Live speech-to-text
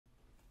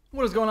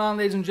What is going on,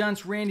 ladies and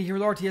gents? Randy here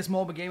with RTS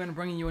Mobile Gaming, and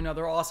bringing you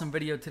another awesome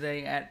video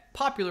today. At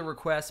popular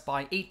request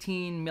by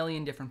 18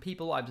 million different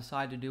people, I've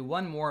decided to do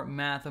one more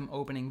Mathoms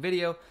opening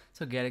video,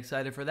 so get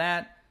excited for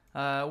that.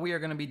 We are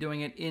going to be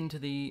doing it into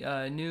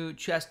the new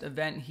chest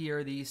event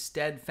here, the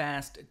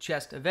Steadfast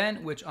chest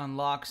event, which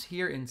unlocks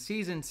here in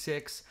Season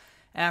 6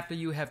 after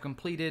you have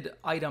completed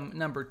item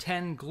number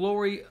 10,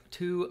 Glory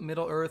to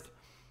Middle-earth.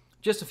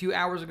 Just a few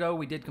hours ago,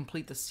 we did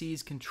complete the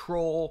Seize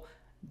Control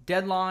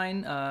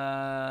deadline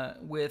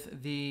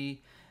with the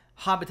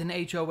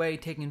Hobbiton HOA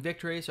taking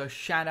victory. So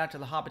shout out to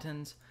the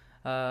Hobbitons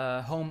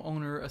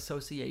Homeowner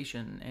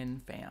Association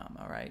and fam.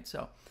 All right,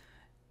 so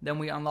then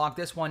we unlock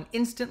this one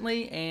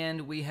instantly,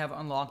 and we have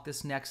unlocked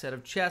this next set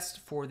of chests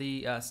for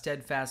the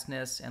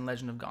Steadfastness and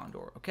Legend of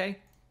Gondor. Okay,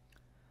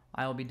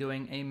 I'll be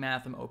doing a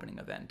Mathoms opening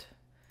event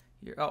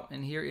here. Oh,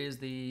 and here is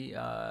the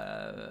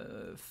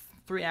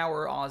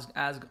 3-hour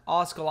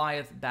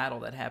Oz-Goliath battle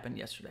that happened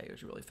yesterday. It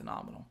was really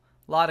phenomenal.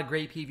 A lot of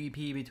great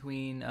PvP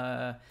between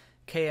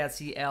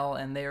KSEL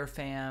and their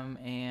fam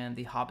and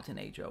the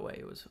Hobbiton HOA.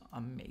 It was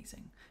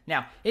amazing.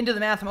 Now, into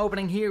the Mathoms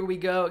opening. Here we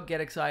go.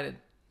 Get excited.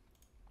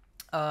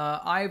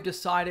 I've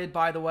decided,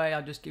 by the way,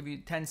 I'll just give you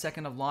 10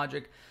 seconds of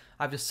logic.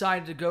 I've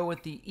decided to go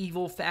with the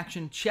Evil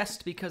Faction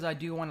chest because I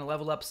do want to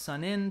level up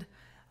Sun End.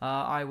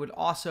 I would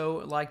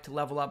also like to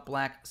level up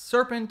Black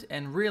Serpent,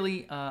 and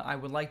really, I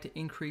would like to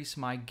increase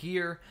my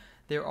gear.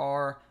 There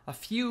are a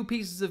few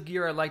pieces of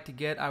gear I'd like to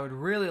get. I would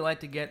really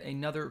like to get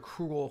another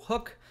Cruel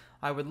Hook.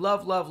 I would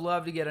love, love,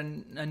 love to get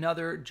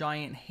another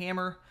Giant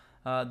Hammer.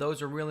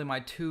 Those are really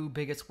my two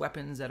biggest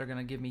weapons that are going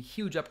to give me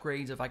huge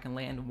upgrades if I can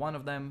land one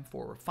of them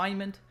for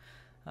refinement.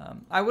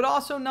 I would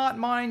also not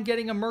mind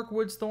getting a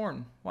Mirkwood's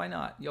Thorn. Why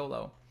not?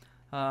 YOLO.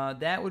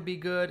 That would be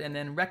good. And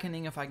then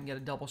Reckoning, if I can get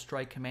a Double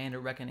Strike Commander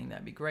Reckoning,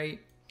 that'd be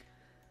great.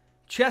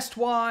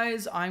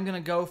 Chest-wise, I'm going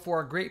to go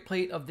for a Great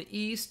Plate of the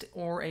East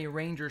or a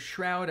Ranger's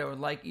Shroud. I would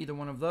like either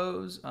one of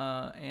those.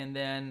 And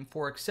then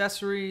for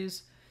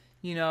accessories,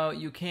 you know,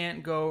 you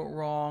can't go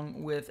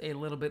wrong with a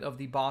little bit of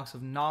the Box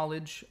of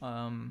Knowledge.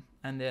 And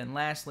then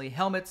lastly,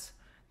 helmets.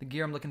 The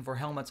gear I'm looking for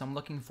helmets, I'm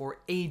looking for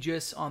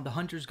Aegis on the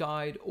Hunter's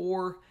Guide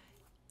or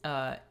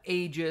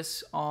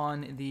Aegis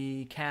on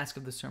the Cask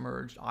of the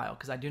Submerged Isle,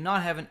 because I do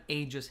not have an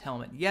Aegis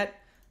helmet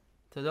yet.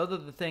 So those are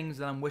the things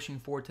that I'm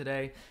wishing for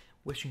today.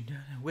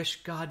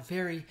 Wish God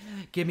Fairy,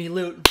 give me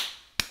loot.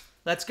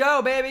 Let's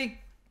go, baby.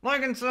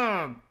 Like and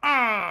sub.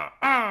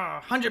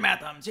 100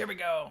 Mathoms. Here we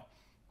go.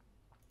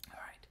 All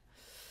right.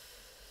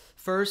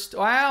 First,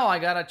 wow, I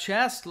got a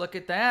chest. Look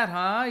at that,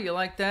 huh? You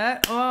like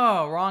that?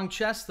 Oh, wrong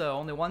chest, though.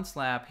 Only one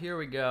slap. Here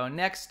we go.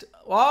 Next.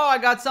 Oh, I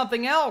got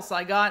something else.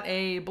 I got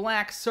a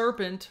Black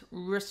Serpent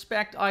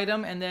respect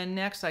item, and then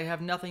next I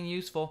have nothing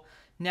useful.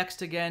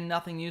 Next again,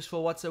 nothing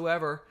useful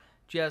whatsoever.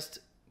 Just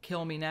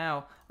kill me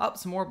now. Up,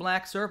 some more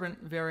Black Serpent.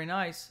 Very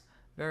nice.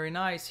 Very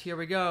nice. Here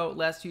we go.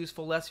 Less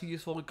useful, less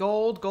useful.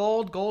 Gold,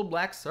 gold, gold,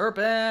 Black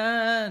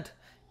Serpent.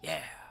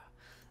 Yeah.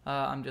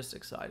 I'm just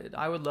excited.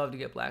 I would love to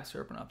get Black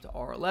Serpent up to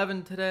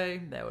R11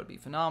 today. That would be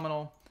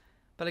phenomenal.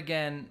 But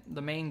again,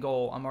 the main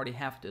goal, I'm already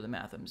half to the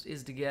Mathoms,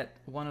 is to get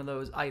one of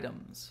those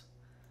items.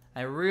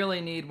 I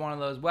really need one of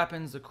those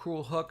weapons, the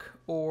Cruel Hook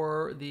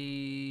or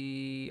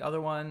the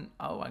other one.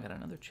 Oh, I got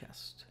another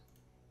chest.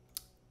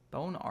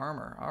 Bone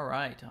armor. All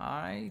right.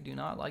 I do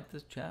not like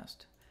this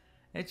chest.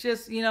 It's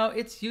just, you know,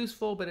 it's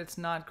useful, but it's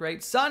not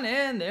great. Sun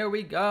In. There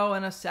we go.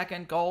 And a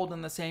second gold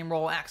in the same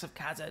roll. Axe of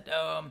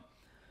Khazad-dûm.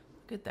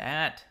 Look at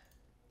that.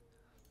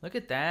 Look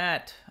at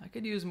that. I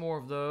could use more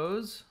of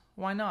those.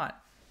 Why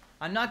not?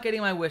 I'm not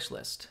getting my wish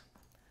list.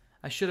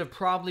 I should have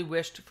probably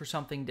wished for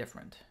something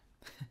different.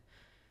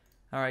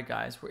 All right,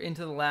 guys. We're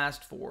into the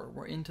last 4.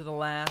 We're into the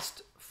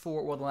last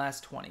 4. Well, the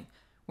last 20.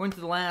 We're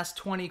into the last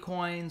 20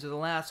 coins or the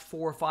last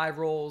 4 or 5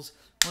 rolls.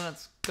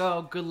 Let's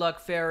go. Good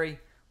luck, Fairy.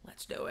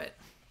 Let's do it.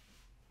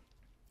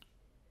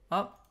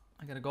 Oh,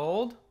 I got a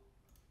gold.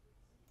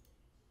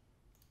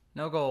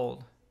 No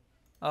gold.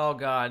 Oh,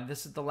 God.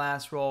 This is the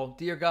last roll.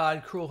 Dear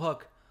God, Cruel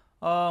Hook.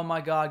 Oh,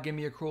 my God. Give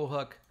me a Cruel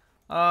Hook.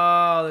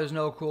 Oh, there's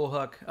no Cruel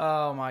Hook.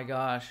 Oh, my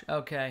gosh.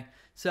 Okay.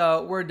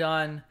 So, we're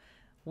done.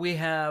 We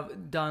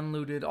have done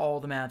looted all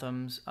the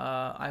Mathoms.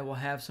 I will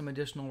have some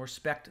additional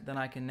respect that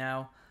I can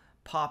now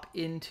pop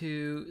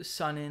into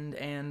Sun End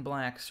and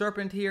Black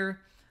Serpent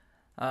here,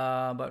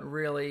 but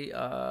really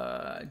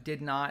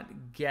did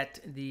not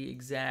get the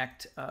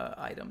exact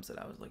items that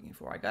I was looking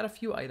for. I got a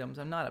few items.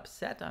 I'm not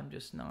upset. I'm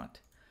just not.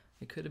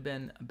 It could have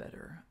been a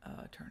better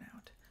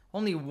turnout.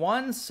 Only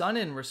 1 Sun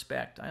End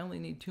respect. I only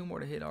need 2 more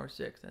to hit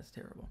R6. That's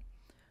terrible.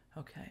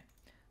 Okay.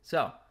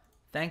 So,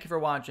 thank you for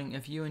watching.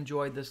 If you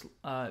enjoyed this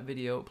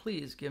video,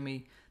 please give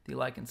me the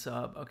like and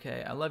sub.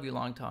 Okay, I love you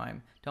long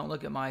time. Don't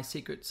look at my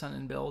secret Sun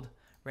End build.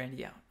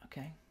 Randy out,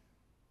 okay?